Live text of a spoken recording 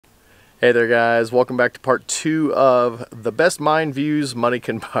Hey there guys, welcome back to part 2 of the best mine views money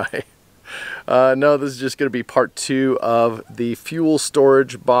can buy. No, this is just going to be part 2 of the fuel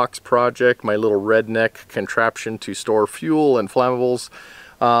storage box project, my little redneck contraption to store fuel and flammables.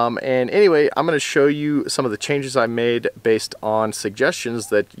 And anyway, I'm going to show you some of the changes I made based on suggestions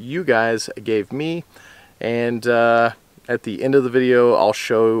that you guys gave me. And at the end of the video, I'll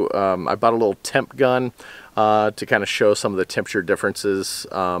show, I bought a little temp gun to kind of show some of the temperature differences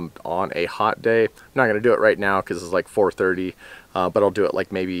on a hot day. I'm not going to do it right now because it's like 4:30, but I'll do it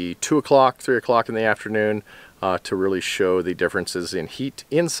like maybe 2 o'clock, 3 o'clock in the afternoon to really show the differences in heat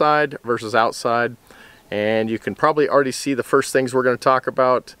inside versus outside. And you can probably already see the first things we're going to talk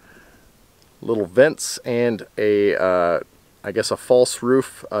about: little vents and I guess a false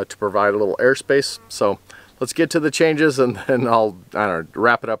roof to provide a little airspace. So let's get to the changes, and then I don't know,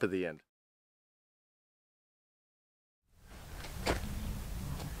 wrap it up at the end.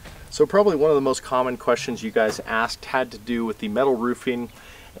 So probably one of the most common questions you guys asked had to do with the metal roofing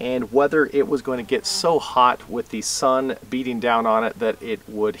and whether it was going to get so hot with the sun beating down on it that it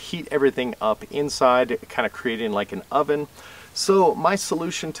would heat everything up inside, kind of creating like an oven. So my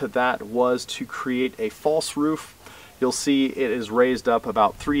solution to that was to create a false roof. You'll see it is raised up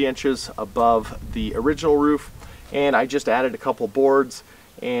about 3 inches above the original roof, and I just added a couple boards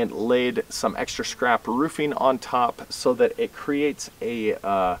and laid some extra scrap roofing on top so that it creates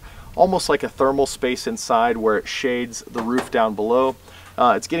a almost like a thermal space inside where it shades the roof down below.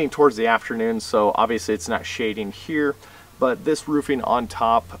 It's getting towards the afternoon, so obviously it's not shading here, but this roofing on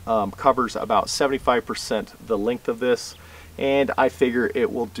top covers about 75% the length of this, and I figure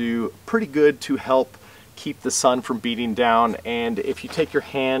it will do pretty good to help keep the sun from beating down. And if you take your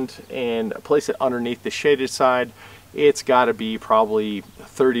hand and place it underneath the shaded side, it's got to be probably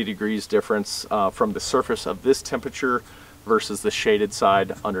 30 degrees difference from the surface of this temperature versus the shaded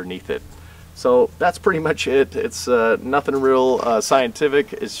side underneath it. So that's pretty much it. It's nothing real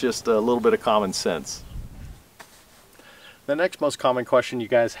scientific, it's just a little bit of common sense. The next most common question you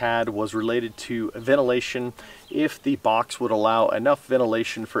guys had was related to ventilation. If the box would allow enough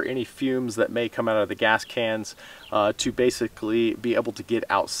ventilation for any fumes that may come out of the gas cans to basically be able to get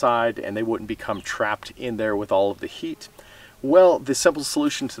outside and they wouldn't become trapped in there with all of the heat. Well, the simple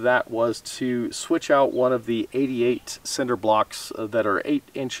solution to that was to switch out one of the 88 cinder blocks that are 8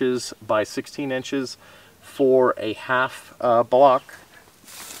 inches by 16 inches for a half block.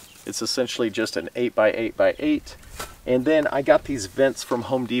 It's essentially just an 8 by 8 by 8. And then I got these vents from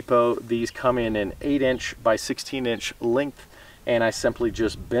Home Depot. These come in an 8 inch by 16 inch length, and I simply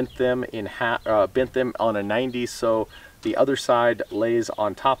just bent them in half, bent them on a 90, so the other side lays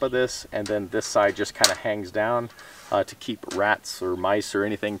on top of this, and then this side just kind of hangs down to keep rats or mice or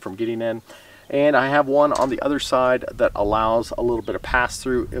anything from getting in. And I have one on the other side that allows a little bit of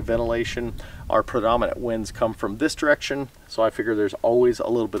pass-through ventilation. Our predominant winds come from this direction, so I figure there's always a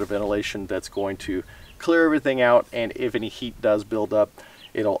little bit of ventilation that's going to clear everything out, and if any heat does build up,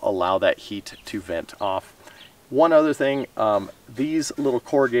 it'll allow that heat to vent off. One other thing, these little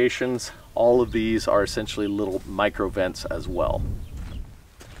corrugations, all of these are essentially little micro vents as well.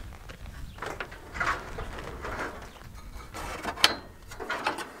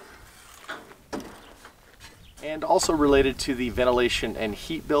 And also related to the ventilation and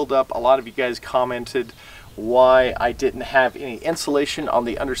heat buildup, a lot of you guys commented why I didn't have any insulation on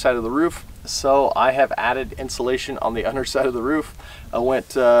the underside of the roof. So I have added insulation on the underside of the roof. I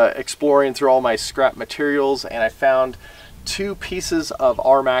went exploring through all my scrap materials, and I found 2 pieces of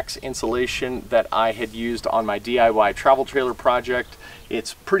RMAX insulation that I had used on my DIY travel trailer project.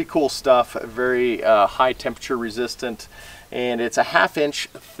 It's pretty cool stuff, very high temperature resistant, and it's a 1/2 inch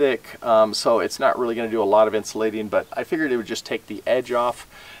thick, so it's not really going to do a lot of insulating, but I figured it would just take the edge off.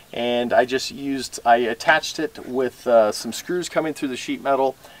 And I attached it with some screws coming through the sheet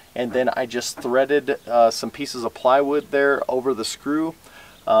metal, and then I just threaded some pieces of plywood there over the screw,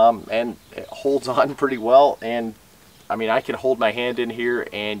 and it holds on pretty well. And I mean, I can hold my hand in here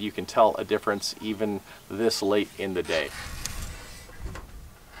and you can tell a difference even this late in the day.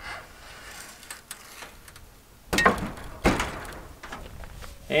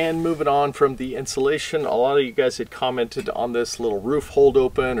 And moving on from the insulation, a lot of you guys had commented on this little roof hold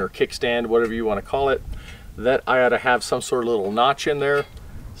open or kickstand, whatever you want to call it, that I ought to have some sort of little notch in there.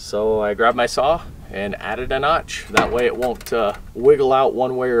 So I grabbed my saw and added a notch. That way it won't wiggle out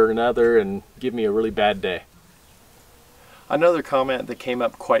one way or another and give me a really bad day. Another comment that came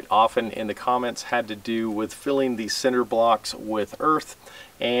up quite often in the comments had to do with filling these cinder blocks with earth.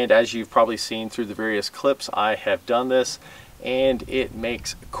 And as you've probably seen through the various clips, I have done this. and it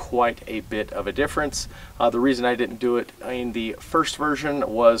makes quite a bit of a difference. The reason I didn't do it in the first version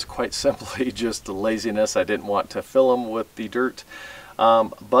was quite simply just laziness. I didn't want to fill them with the dirt,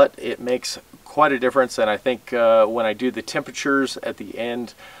 but it makes quite a difference, and I think when I do the temperatures at the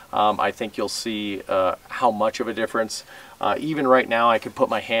end, I think you'll see how much of a difference. Even right now, I can put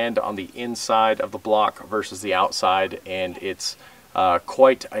my hand on the inside of the block versus the outside, and it's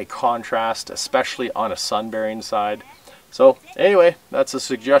quite a contrast, especially on a sun-bearing side. So anyway, that's a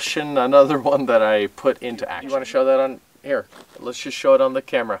suggestion, another one that I put into action. You want to show that on here? Let's just show it on the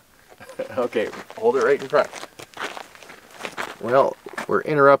camera. Okay, hold it right in front. Well, we're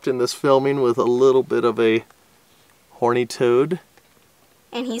interrupting this filming with a little bit of a horny toad.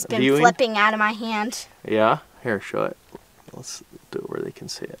 And he's been flipping out of my hand. Yeah, here, show it. Let's do it where they can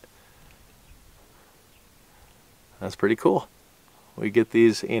see it. That's pretty cool. We get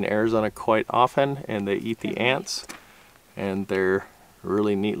these in Arizona quite often, and they eat the ants, and they're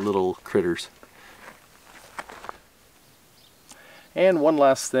really neat little critters. And one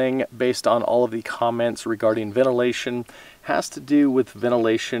last thing, based on all of the comments regarding ventilation, has to do with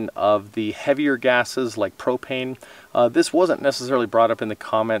ventilation of the heavier gases like propane. This wasn't necessarily brought up in the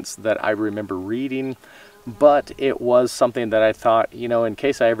comments that I remember reading, but it was something that I thought, you know, in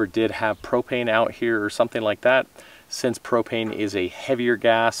case I ever did have propane out here or something like that, since propane is a heavier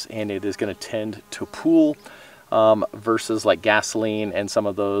gas and it is going to tend to pool versus like gasoline and some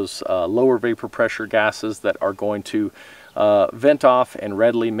of those lower vapor pressure gases that are going to vent off and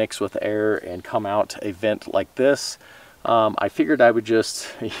readily mix with air and come out a vent like this. I figured I would just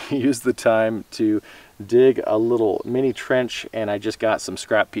use the time to dig a little mini trench, and I just got some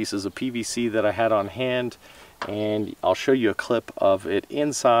scrap pieces of PVC that I had on hand, and I'll show you a clip of it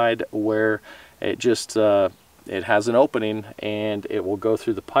inside where it just it has an opening, and it will go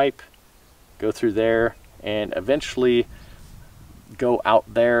through the pipe, go through there, and eventually go out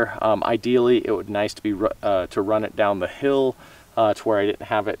there. Ideally, it would be nice to be to run it down the hill to where I didn't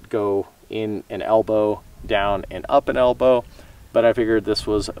have it go in an elbow, down and up an elbow, but I figured this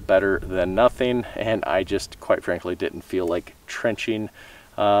was better than nothing, and I just quite frankly didn't feel like trenching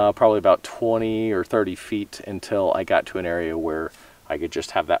probably about 20 or 30 feet until I got to an area where I could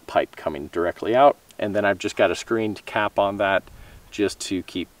just have that pipe coming directly out, and then I've just got a screened cap on that just to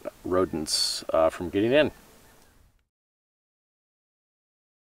keep rodents from getting in.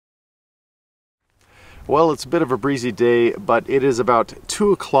 Well, it's a bit of a breezy day, but it is about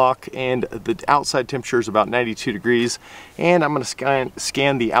 2 o'clock and the outside temperature is about 92 degrees. And I'm going to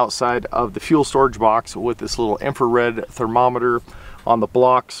scan the outside of the fuel storage box with this little infrared thermometer on the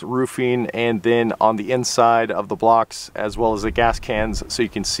blocks, roofing, and then on the inside of the blocks as well as the gas cans, so you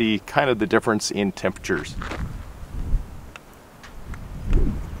can see kind of the difference in temperatures.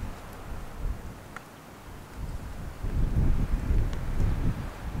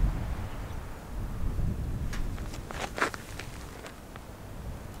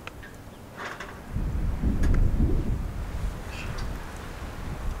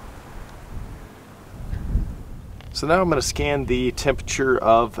 So now I'm going to scan the temperature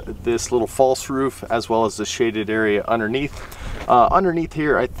of this little false roof as well as the shaded area underneath. Underneath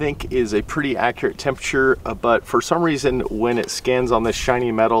here I think is a pretty accurate temperature, but for some reason when it scans on this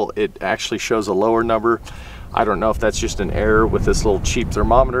shiny metal it actually shows a lower number. I don't know if that's just an error with this little cheap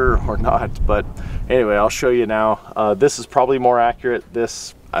thermometer or not, but anyway, I'll show you now. This is probably more accurate.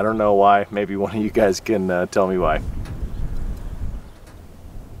 This, I don't know why. Maybe one of you guys can tell me why.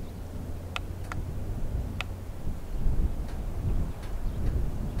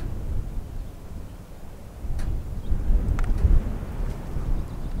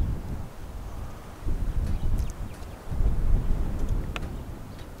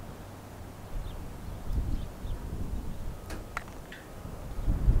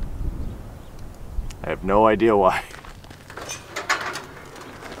 I have no idea why.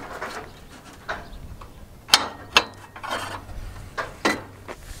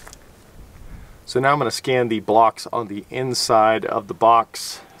 So now I'm going to scan the blocks on the inside of the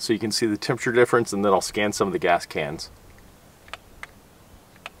box so you can see the temperature difference, and then I'll scan some of the gas cans.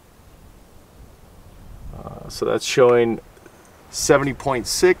 So that's showing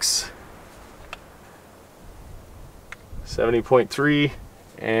 70.6, 70.3,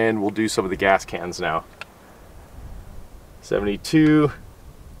 and we'll do some of the gas cans now. 72,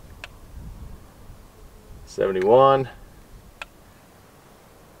 71,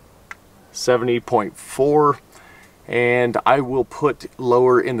 70.4, and I will put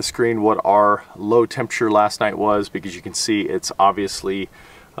lower in the screen what our low temperature last night was, because you can see it's obviously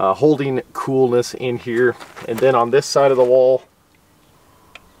holding coolness in here. And then on this side of the wall,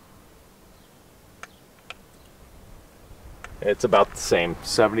 It's about the same,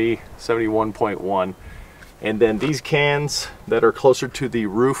 70, 71.1. And then these cans that are closer to the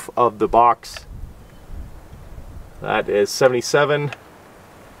roof of the box, that is 77.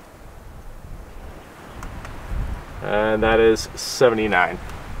 And that is 79.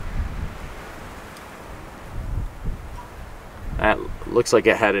 That looks like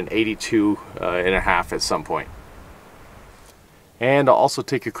it had an 82 and a half at some point. And I'll also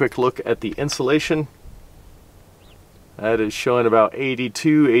take a quick look at the insulation. That is showing about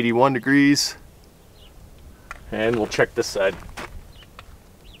 82, 81 degrees. And we'll check this side.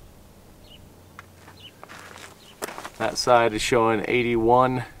 That side is showing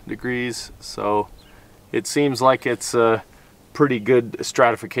 81 degrees, so it seems like it's a pretty good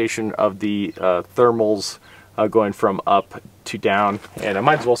stratification of the thermals going from up to down. And I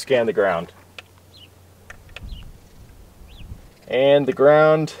might as well scan the ground. And the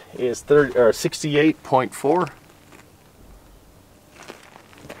ground is 68.4.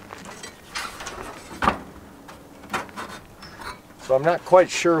 So I'm not quite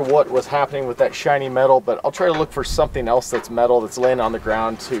sure what was happening with that shiny metal, but I'll try to look for something else that's metal that's laying on the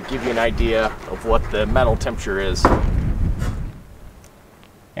ground to give you an idea of what the metal temperature is.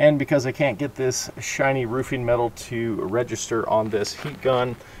 And because I can't get this shiny roofing metal to register on this heat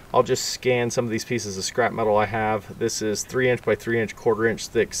gun, I'll just scan some of these pieces of scrap metal I have. This is 3" by 3" 1/4"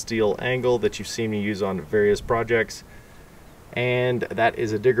 thick steel angle that you've seen me use on various projects. And that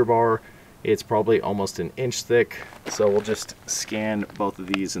is a digger bar. It's probably almost an inch thick, so we'll just scan both of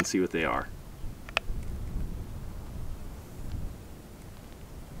these and see what they are.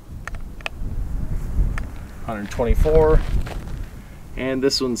 $124, and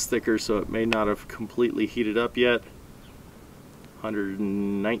this one's thicker, so it may not have completely heated up yet.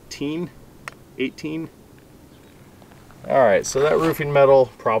 119, 18. Alright, so that roofing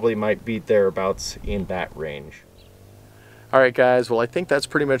metal probably might be thereabouts in that range. Alright guys, well I think that's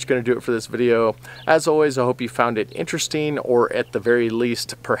pretty much going to do it for this video. As always, I hope you found it interesting, or at the very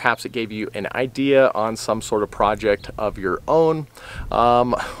least, perhaps it gave you an idea on some sort of project of your own.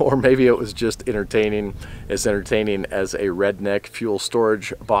 Or maybe it was just entertaining, as entertaining as a redneck fuel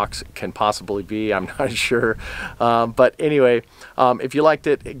storage box can possibly be. I'm not sure. But anyway, if you liked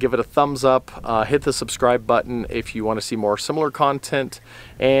it, give it a thumbs up. Hit the subscribe button if you want to see more similar content.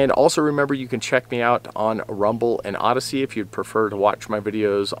 And also remember, you can check me out on Rumble and Odyssey if you'd prefer to watch my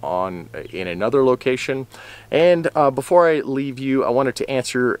videos in another location. And before I leave you, I wanted to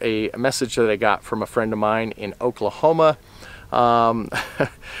answer a message that I got from a friend of mine in Oklahoma.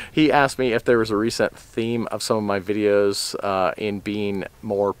 He asked me if there was a recent theme of some of my videos in being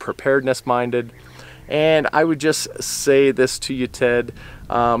more preparedness minded. And I would just say this to you, Ted.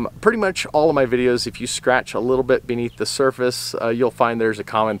 Pretty much all of my videos, if you scratch a little bit beneath the surface, you'll find there's a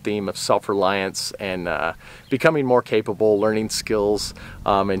common theme of self-reliance and becoming more capable, learning skills,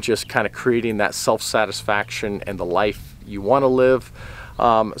 and just kind of creating that self-satisfaction and the life you want to live.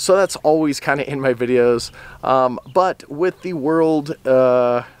 So that's always kind of in my videos. But with the world,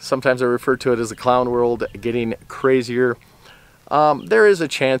 sometimes I refer to it as the clown world, getting crazier, there is a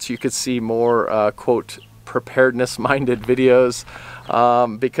chance you could see more, quote, preparedness minded videos,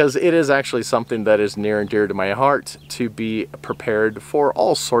 because it is actually something that is near and dear to my heart, to be prepared for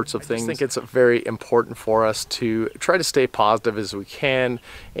all sorts of things. I think it's very important for us to try to stay positive as we can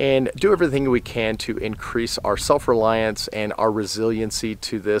and do everything we can to increase our self-reliance and our resiliency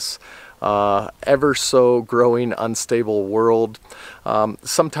to this ever so growing unstable world.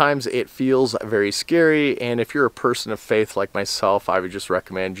 Sometimes it feels very scary, and if you're a person of faith like myself, I would just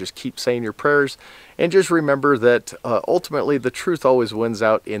recommend just keep saying your prayers and just remember that ultimately the truth always wins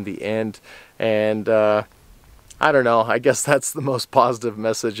out in the end. And I don't know, I guess that's the most positive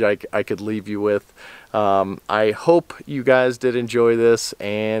message I could leave you with. I hope you guys did enjoy this,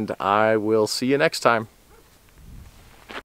 and I will see you next time.